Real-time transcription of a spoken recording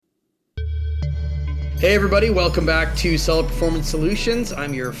Hey everybody, welcome back to Seller Performance Solutions.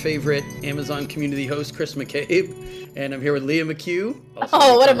 I'm your favorite Amazon community host, Chris McCabe, and I'm here with Leah McHugh. Also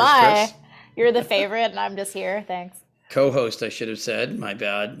Oh, what am e-commerce I? Chris. You're the favorite, and I'm just here. Thanks. Co-host, I should have said. My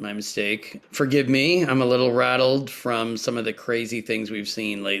bad, my mistake. Forgive me, I'm a little rattled from some of the crazy things we've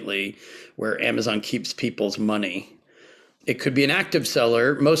seen lately where Amazon keeps people's money. It could be an active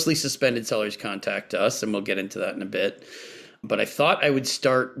seller. Mostly suspended sellers contact us, and we'll get into that in a bit. But I thought I would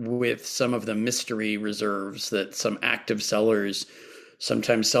start with some of the mystery reserves that some active sellers,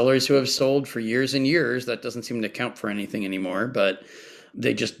 sometimes sellers who have sold for years and years, that doesn't seem to count for anything anymore, but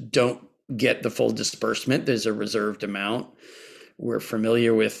they just don't get the full disbursement. There's a reserved amount. We're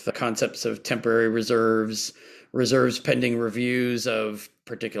familiar with the concepts of temporary reserves, reserves pending reviews of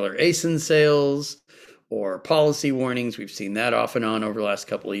particular ASIN sales, or policy warnings. We've seen that off and on over the last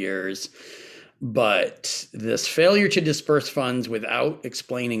couple of years. But this failure to disperse funds without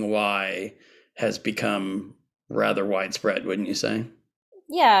explaining why has become rather widespread, wouldn't you say?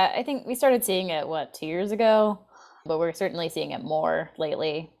 Yeah, I think we started seeing it, 2 years ago? But we're certainly seeing it more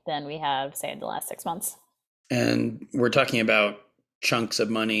lately than we have, say, in the last 6 months. And we're talking about chunks of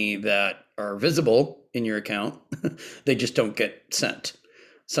money that are visible in your account. They just don't get sent.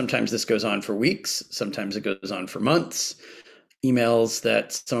 Sometimes this goes on for weeks, sometimes it goes on for months. Emails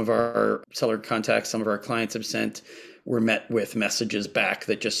that some of our seller contacts, some of our clients have sent were met with messages back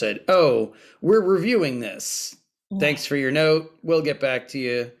that just said, "Oh, we're reviewing this. Thanks for your note. We'll get back to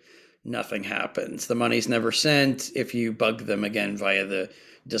you." Nothing happens. The money's never sent. If you bug them again via the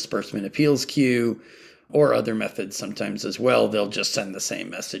disbursement appeals queue or other methods sometimes as well, they'll just send the same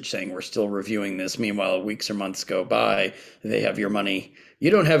message saying, "We're still reviewing this." Meanwhile, weeks or months go by, they have your money.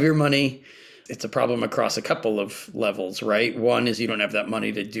 You don't have your money. It's a problem across a couple of levels, right? One is you don't have that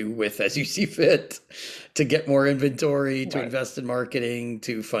money to do with as you see fit, to get more inventory, to Right. invest in marketing,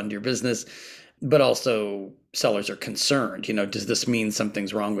 to fund your business. But also sellers are concerned, does this mean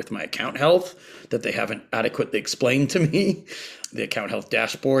something's wrong with my account health that they haven't adequately explained to me? The account health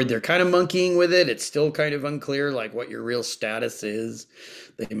dashboard, they're kind of monkeying with it. It's still kind of unclear like what your real status is.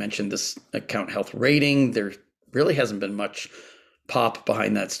 They mentioned this account health rating. There really hasn't been much pop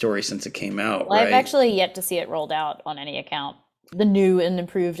behind that story since it came out, Well, I've right? actually yet to see it rolled out on any account. The new and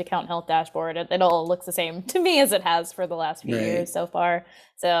improved account health dashboard, it all looks the same to me as it has for the last few Right, years so far.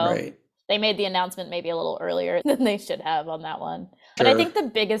 So right. they made the announcement maybe a little earlier than they should have on that one. But I Sure. think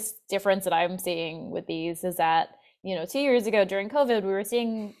the biggest difference that I'm seeing with these is that, 2 years ago during COVID, we were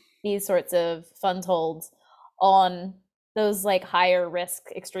seeing these sorts of fund holds on those like higher risk,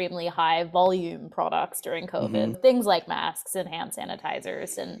 extremely high volume products during Hmm. COVID, things like masks and hand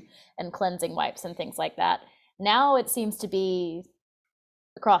sanitizers and cleansing wipes and things like that. Now it seems to be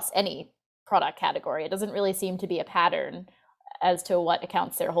across any product category. It doesn't really seem to be a pattern as to what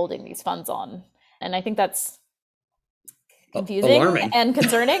accounts they're holding these funds on. And I think that's confusing Alarming. and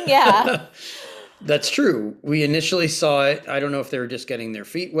concerning. Yeah. That's true. We initially saw it. I don't know if they were just getting their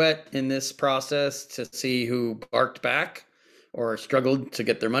feet wet in this process to see who barked back or struggled to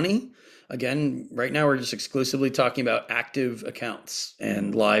get their money. Again, right now we're just exclusively talking about active accounts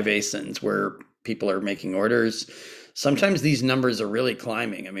and live ASINs where people are making orders. Sometimes these numbers are really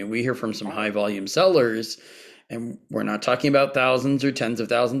climbing. I mean, we hear from some high volume sellers, and we're not talking about thousands or tens of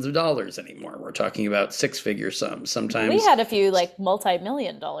thousands of dollars anymore. We're talking about six-figure sums. We Sometimes, had a few like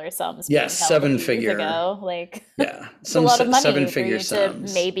multi-million dollar sums being yes, held a seven few years figure. ago. Like Yeah, it's a some lot of seven money for figure you to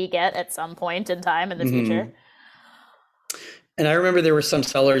sums. maybe get at some point in time in the Hmm. future. And I remember there were some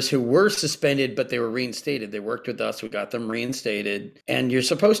sellers who were suspended, but they were reinstated. They worked with us, we got them reinstated. And you're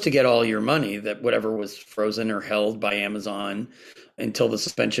supposed to get all your money, that whatever was frozen or held by Amazon until the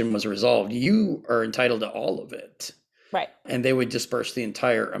suspension was resolved. You are entitled to all of it. Right. And they would disperse the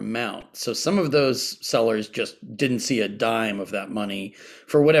entire amount. So some of those sellers just didn't see a dime of that money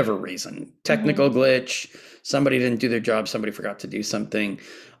for whatever reason. Hmm. Technical glitch, somebody didn't do their job, somebody forgot to do something,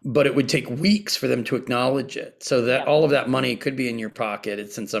 but it would take weeks for them to acknowledge it. So that Yep. all of that money could be in your pocket,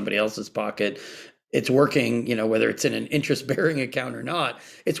 it's in somebody else's pocket. It's working, whether it's in an interest bearing account or not,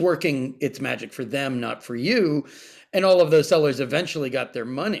 it's working, it's magic for them, not for you. And all of those sellers eventually got their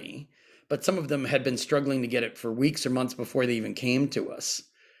money, but some of them had been struggling to get it for weeks or months before they even came to us,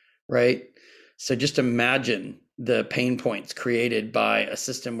 right? So just imagine the pain points created by a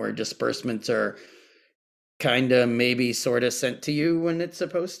system where disbursements are kind of maybe sort of sent to you when it's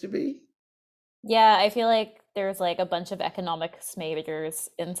supposed to be. Yeah, I feel like there's like a bunch of economics majors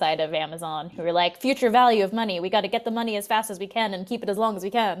inside of Amazon who are like, future value of money. We got to get the money as fast as we can and keep it as long as we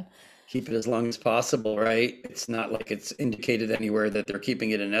can. Keep it as long as possible, right? It's not like it's indicated anywhere that they're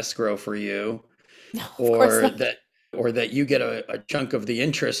keeping it in escrow for you, No, of course or not. that or that you get a chunk of the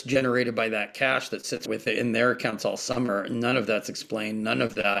interest generated by that cash that sits within their accounts all summer. None of that's explained. None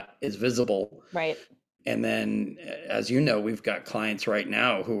of that is visible. Right. And then, as you know, we've got clients right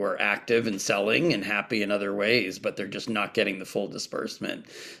now who are active and selling and happy in other ways, but they're just not getting the full disbursement.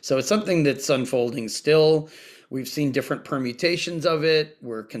 So it's something that's unfolding still. We've seen different permutations of it.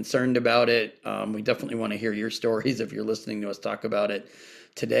 We're concerned about it. We definitely want to hear your stories if you're listening to us talk about it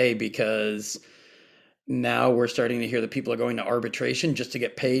today, because now we're starting to hear that people are going to arbitration just to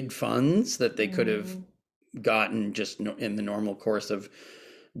get paid funds that they could have gotten just in the normal course of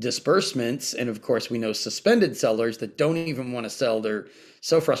disbursements. And of course, we know suspended sellers that don't even want to sell. They're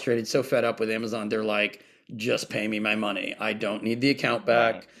so frustrated, so fed up with Amazon. They're like, just pay me my money. I don't need the account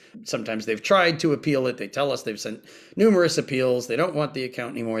back. Right. Sometimes they've tried to appeal it. They tell us they've sent numerous appeals. They don't want the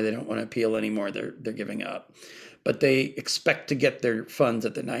account anymore. They don't want to appeal anymore. They're giving up. But they expect to get their funds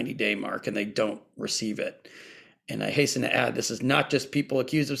at the 90-day mark, and they don't receive it. And I hasten to add, this is not just people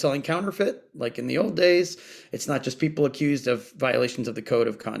accused of selling counterfeit, like in the old days. It's not just people accused of violations of the Code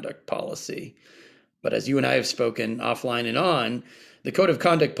of Conduct policy. But as you and I have spoken offline and on, the Code of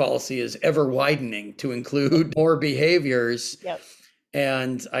Conduct policy is ever widening to include more behaviors. Yep.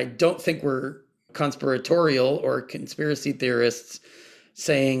 And I don't think we're conspiratorial or conspiracy theorists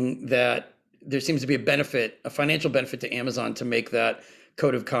saying that there seems to be a financial benefit to Amazon to make that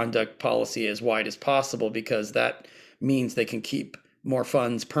Code of Conduct policy as wide as possible, because that means they can keep more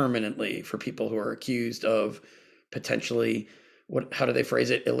funds permanently for people who are accused of potentially, how do they phrase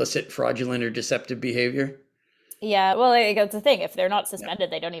it, illicit, fraudulent, or deceptive behavior. Yeah, well, that's the thing. If they're not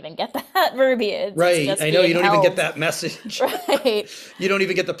suspended, they don't even get that verbiage. Right. I know you don't even get that message. Right. You don't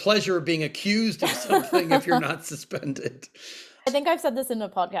even get the pleasure of being accused of something if you're not suspended. I think I've said this in a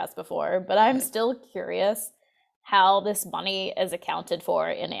podcast before, but I'm still curious how this money is accounted for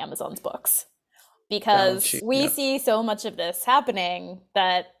in Amazon's books. Because we see so much of this happening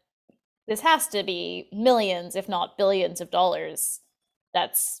that this has to be millions, if not billions of dollars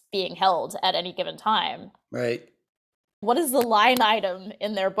that's being held at any given time. Right. What is the line item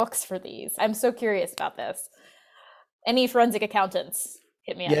in their books for these? I'm so curious about this. Any forensic accountants,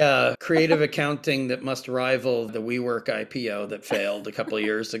 hit me up. Yeah, creative accounting that must rival the WeWork IPO that failed a couple of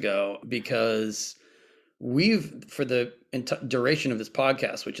years ago, because for the duration of this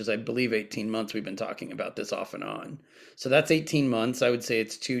podcast, which is, I believe, 18 months, we've been talking about this off and on. So that's 18 months. I would say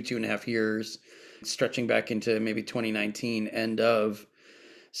it's 2.5 years, stretching back into maybe 2019 end of.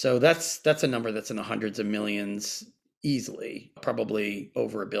 So that's a number that's in the hundreds of millions easily, probably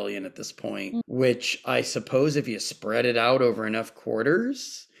over $1 billion at this point, which I suppose if you spread it out over enough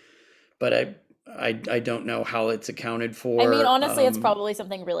quarters, but I don't know how it's accounted for. I mean, honestly, it's probably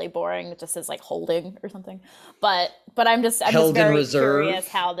something really boring that just says like holding or something. But I'm just very curious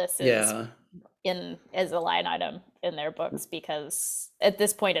how this is in as a line item in their books, because at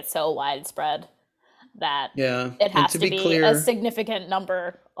this point it's so widespread that it has to be clear, a significant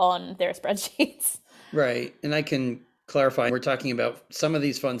number on their spreadsheets. Right. And I can clarify, we're talking about some of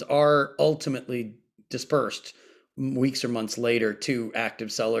these funds are ultimately dispersed weeks or months later to active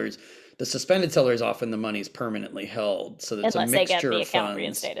sellers. The suspended sellers, often the money is permanently held. So that's a mixture of funds.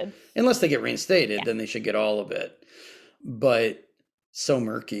 Reinstated. Unless they get reinstated, then they should get all of it. But so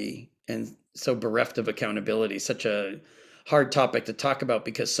murky and so bereft of accountability, such a hard topic to talk about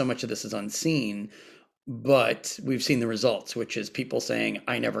because so much of this is unseen. But we've seen the results, which is people saying,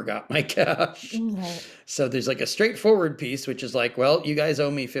 I never got my cash. Right. So there's like a straightforward piece, which is like, well, you guys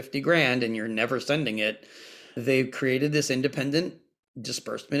owe me 50 grand and you're never sending it. They've created this independent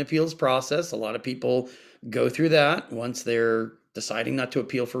disbursement appeals process. A lot of people go through that. Once they're deciding not to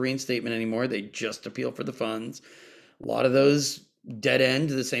appeal for reinstatement anymore, they just appeal for the funds. A lot of those dead end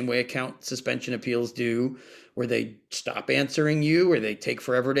the same way account suspension appeals do, where they stop answering you or they take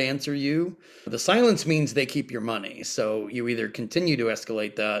forever to answer you. The silence means they keep your money. So you either continue to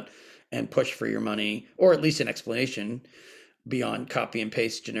escalate that and push for your money, or at least an explanation beyond copy and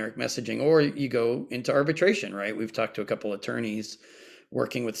paste generic messaging, or you go into arbitration, right? We've talked to a couple attorneys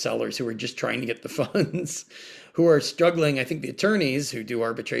working with sellers who are just trying to get the funds, who are struggling. I think the attorneys who do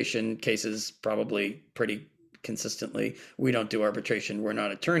arbitration cases probably pretty consistently. We don't do arbitration. We're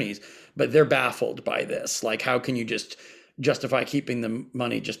not attorneys, but they're baffled by this. Like, how can you just justify keeping the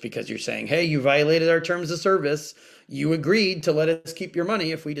money just because you're saying, hey, you violated our terms of service. You agreed to let us keep your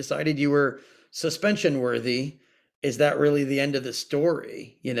money if we decided you were suspension worthy. Is that really the end of the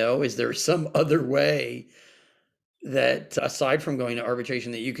story? You know, is there some other way that, aside from going to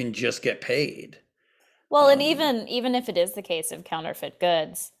arbitration, that you can just get paid? Well, and even if it is the case of counterfeit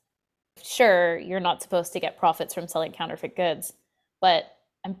goods, sure, you're not supposed to get profits from selling counterfeit goods, but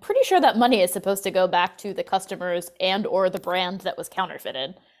I'm pretty sure that money is supposed to go back to the customers and or the brand that was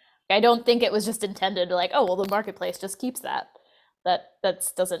counterfeited. I don't think it was just intended to like, oh, well, the marketplace just keeps that. That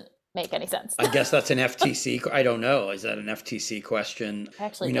doesn't make any sense. I guess that's an FTC. I don't know. Is that an FTC question? I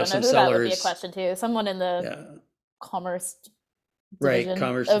actually We know don't know some who that would be a sellers. question to. Someone in the Yeah, commerce right. division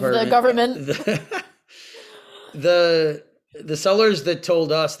Commerce of the Department. government. The sellers that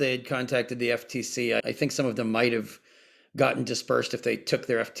told us they had contacted the FTC, I think some of them might have gotten dispersed if they took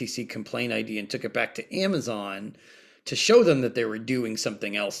their FTC complaint ID and took it back to Amazon to show them that they were doing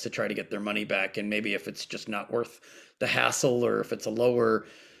something else to try to get their money back. And maybe if it's just not worth the hassle, or if it's a lower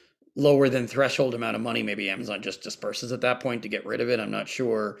than threshold amount of money, maybe Amazon just disperses at that point to get rid of it. I'm not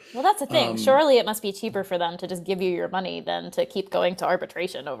sure. Well, that's the thing. Um, Surely it must be cheaper for them to just give you your money than to keep going to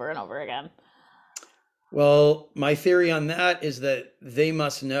arbitration over and over again. well, my theory on that is that they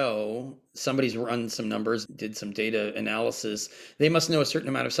must know, somebody's run some numbers, did some data analysis. They must know a certain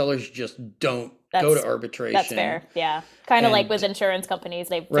amount of sellers just don't go to That's arbitration. that's fair. Yeah. Kind of like with And insurance companies,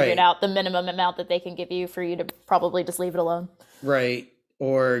 they've right, figured out the minimum amount that they can give you for you to probably just leave it alone. right.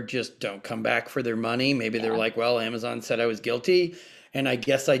 Or just don't come back for their money. Maybe they're Yeah. like, well, Amazon said I was guilty and I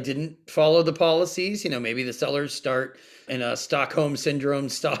guess I didn't follow the policies. Maybe the sellers start in a Stockholm syndrome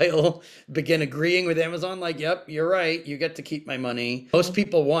style, begin agreeing with Amazon, like, yep, you're right. You get to keep my money. Most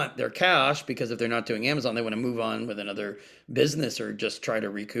people want their cash because if they're not doing Amazon, they want to move on with another business or just try to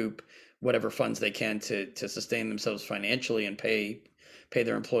recoup whatever funds they can to sustain themselves financially and pay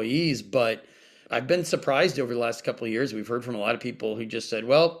their employees. But I've been surprised over the last couple of years. We've heard from a lot of people who just said,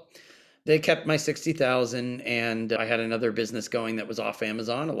 well, they kept my 60,000 and I had another business going that was off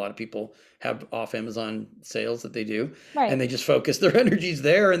Amazon. A lot of people have off Amazon sales that they do, and Right. they just focus their energies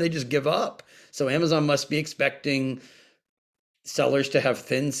there and they just give up. So Amazon must be expecting sellers to have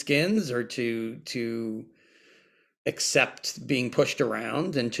thin skins or to accept being pushed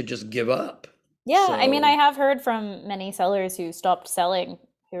around and to just give up. Yeah, I mean, I So, have heard from many sellers who stopped selling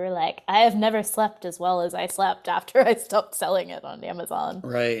who were like, I have never slept as well as I slept after I stopped selling it on Amazon.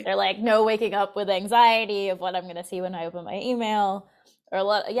 right. They're like, no waking up with anxiety of what I'm going to see when I open my email. Or a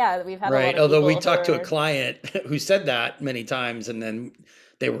lot, yeah, we've had a lot Right. of Although we people who talked to a are client who said that many times and then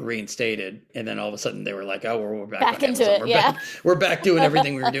they were reinstated. And then all of a sudden they were like, oh, we're back back on into Amazon. it. Yeah. We're back doing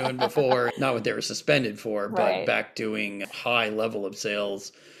everything we were doing before. Not what they were suspended for, but Right. back doing high level of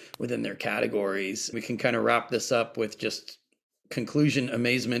sales within their categories. We can kind of wrap this up with just conclusion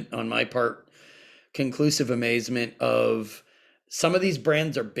amazement on my part, conclusive amazement of some of these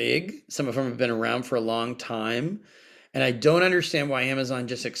brands are big. Some of them have been around for a long time. And I don't understand why Amazon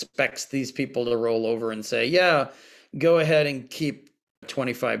just expects these people to roll over and say, yeah, go ahead and keep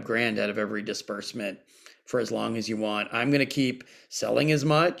 25 grand out of every disbursement for as long as you want. I'm going to keep selling as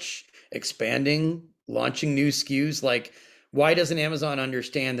much, expanding, launching new SKUs. Like, why doesn't Amazon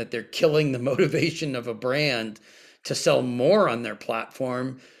understand that they're killing the motivation of a brand to sell more on their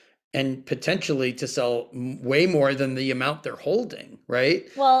platform and potentially to sell way more than the amount they're holding, right?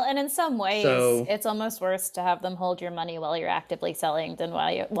 Well, and in some ways, So, it's almost worse to have them hold your money while you're actively selling than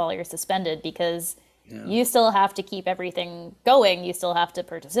while you're suspended because yeah. you still have to keep everything going. You still have to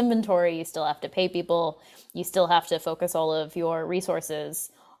purchase inventory. You still have to pay people. You still have to focus all of your resources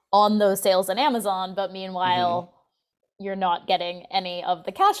on those sales on Amazon. But Hmm. meanwhile, you're not getting any of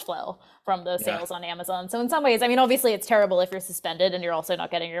the cash flow from those Yeah. sales on Amazon. So in some ways, I mean, obviously it's terrible if you're suspended and you're also not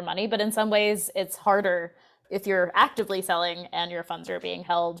getting your money, but in some ways it's harder if you're actively selling and your funds are being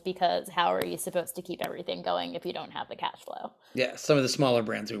held because how are you supposed to keep everything going if you don't have the cash flow? Yeah. Some of the smaller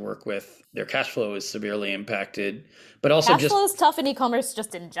brands we work with, their cash flow is severely impacted, but also Cash just, flow is tough in e-commerce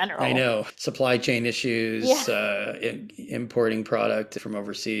just in I general. know, supply chain Yeah. issues, importing product from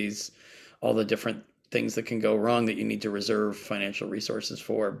overseas, all the different things that can go wrong that you need to reserve financial resources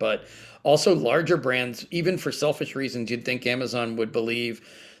for. But also larger brands, even for selfish reasons, you'd think Amazon would believe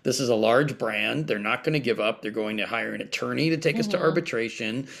this is a large brand. They're not going to give up. They're going to hire an attorney to take us to Hmm.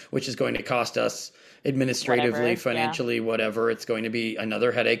 arbitration, which is going to cost us administratively, Whatever. Yeah. financially, whatever. It's going to be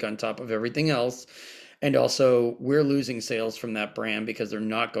another headache on top of everything else. And also, we're losing sales from that brand because they're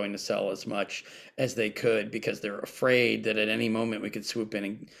not going to sell as much as they could because they're afraid that at any moment we could swoop in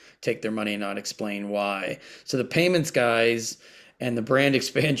and take their money and not explain why. So the payments guys and the brand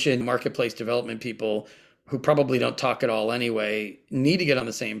expansion, marketplace development people who probably don't talk at all anyway, need to get on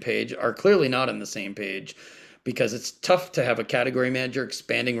the same page, are clearly not on the same page because it's tough to have a category manager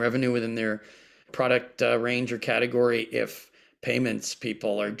expanding revenue within their product range or category if payments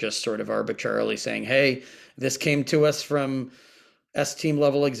people are just sort of arbitrarily saying, hey, this came to us from S team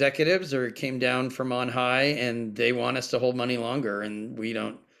level executives or it came down from on high and they want us to hold money longer and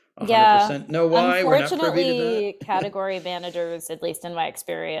Yeah, 100% know why. We're not privy to that. unfortunately, category managers, at least in my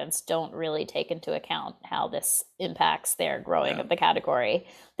experience, don't really take into account how this impacts their growing Yeah. of the category.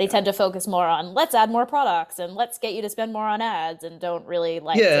 They Yeah. tend to focus more on let's add more products and let's get you to spend more on ads, and don't really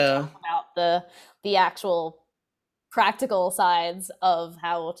like to Yeah. talk about the actual practical sides of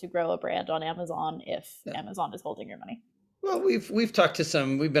how to grow a brand on Amazon if Yeah. Amazon is holding your money. Well, we've talked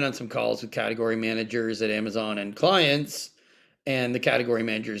to we've been on some calls with category managers at Amazon and clients, and the category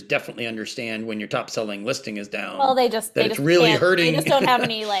managers definitely understand when your top selling listing is Well, down, they just that they it's just really can't they hurting. just don't have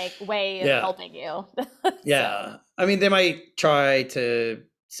any like way of Yeah. helping you. So, Yeah. I mean, they might try to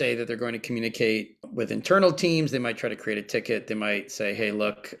say that they're going to communicate with internal teams. They might try to create a ticket. They might say, hey,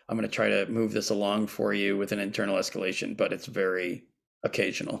 look, I'm going to try to move this along for you with an internal escalation, but it's very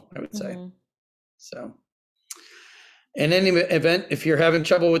occasional, I would say. mhm. So, in any event, if you're having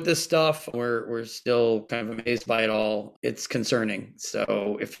trouble with this stuff, we're still kind of amazed by it all. It's concerning.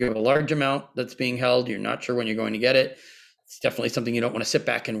 So if you have a large amount that's being held, you're not sure when you're going to get it. It's definitely something you don't want to sit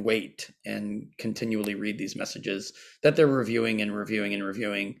back and wait and continually read these messages that they're reviewing and reviewing and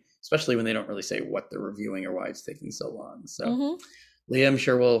reviewing, especially when they don't really say what they're reviewing or why it's taking so long. So, Mhm. Leah, I'm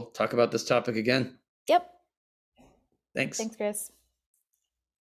sure we'll talk about this topic again. Yep. Thanks. Thanks, Chris.